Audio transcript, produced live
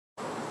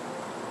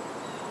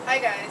Hi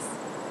guys.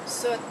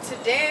 So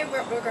today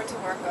what we're going to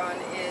work on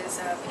is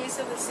a piece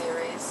of the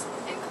series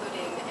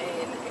including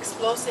an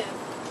explosive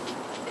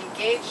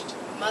engaged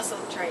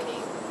muscle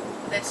training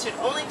that should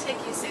only take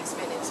you 6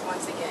 minutes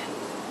once again.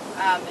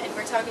 And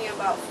we're talking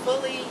about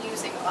fully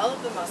using all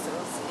of the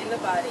muscles in the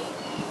body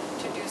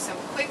to do some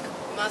quick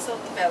muscle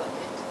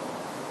development.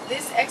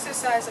 This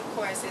exercise, of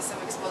course, is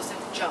some explosive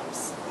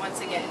jumps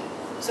once again.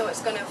 So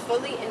it's going to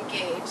fully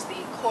engage the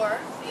core,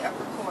 the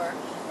upper core,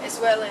 as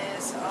well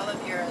as all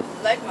of your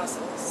leg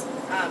muscles,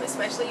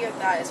 especially your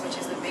thighs, which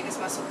is the biggest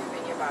muscle group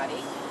in your body,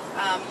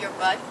 your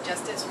butt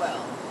just as well.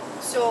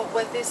 So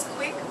with this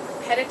quick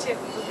repetitive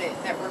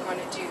movement that we're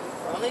going to do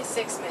for only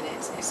 6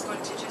 minutes, it's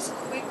going to just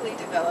quickly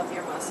develop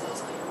your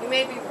muscles. You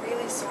may be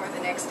really sore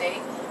the next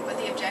day, but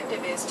the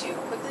objective is to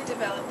quickly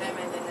develop them,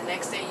 and then the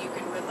next day you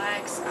can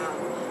relax,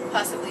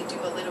 possibly do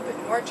a little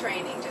bit more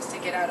training just to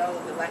get out all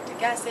of the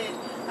lactic acid,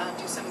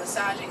 do some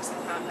massaging,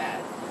 some hot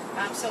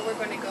bath. So we're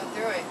going to go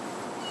through it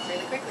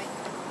really quickly.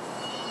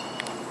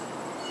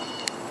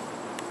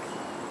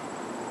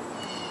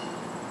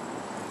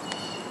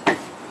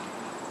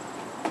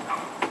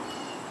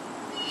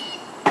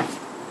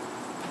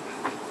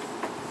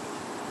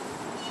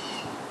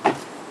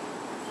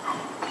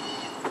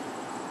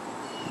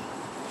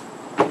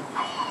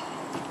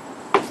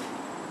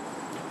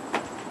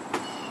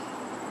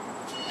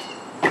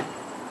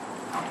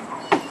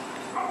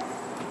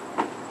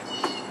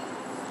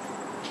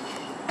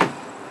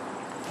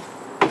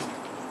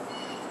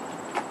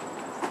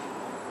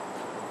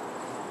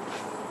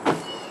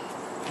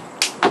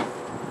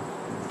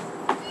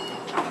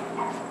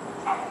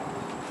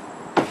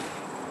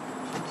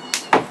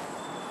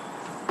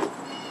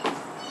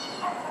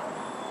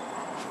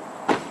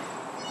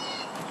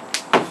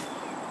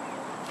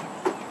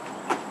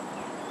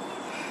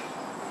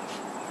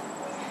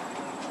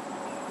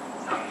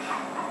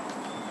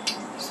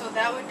 So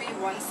that would be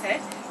one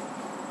set.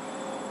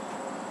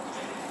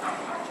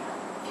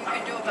 You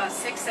can do about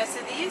 6 sets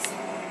of these.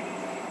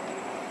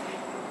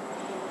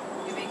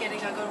 You'll be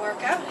getting a good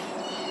workout.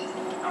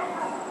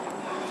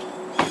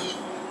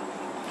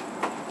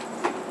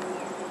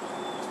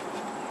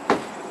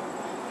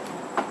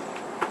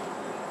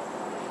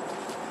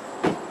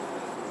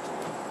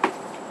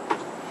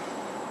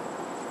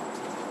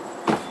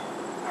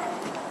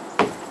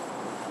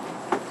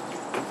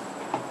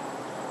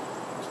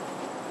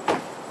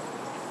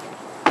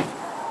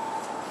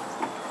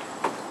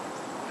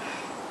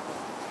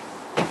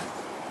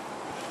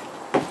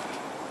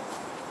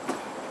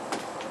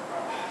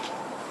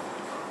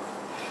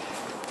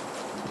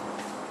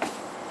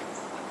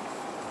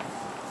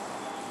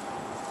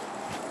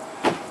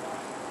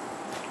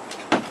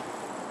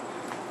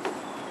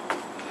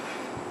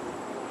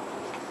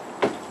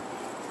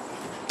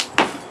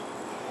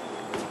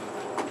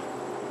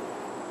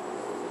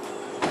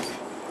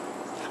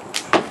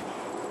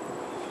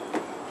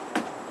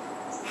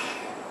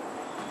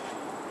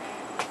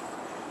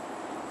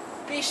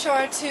 Be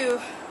sure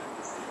to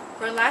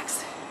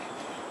relax,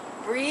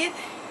 breathe,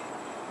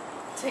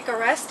 take a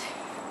rest.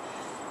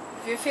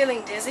 If you're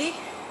feeling dizzy,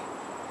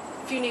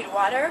 if you need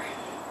water.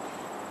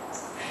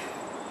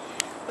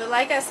 But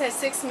like I said,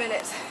 6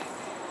 minutes,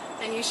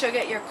 and you should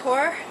get your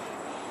core,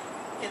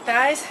 your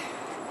thighs,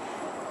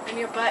 and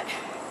your butt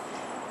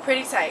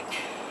pretty tight.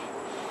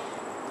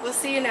 We'll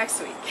see you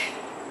next week.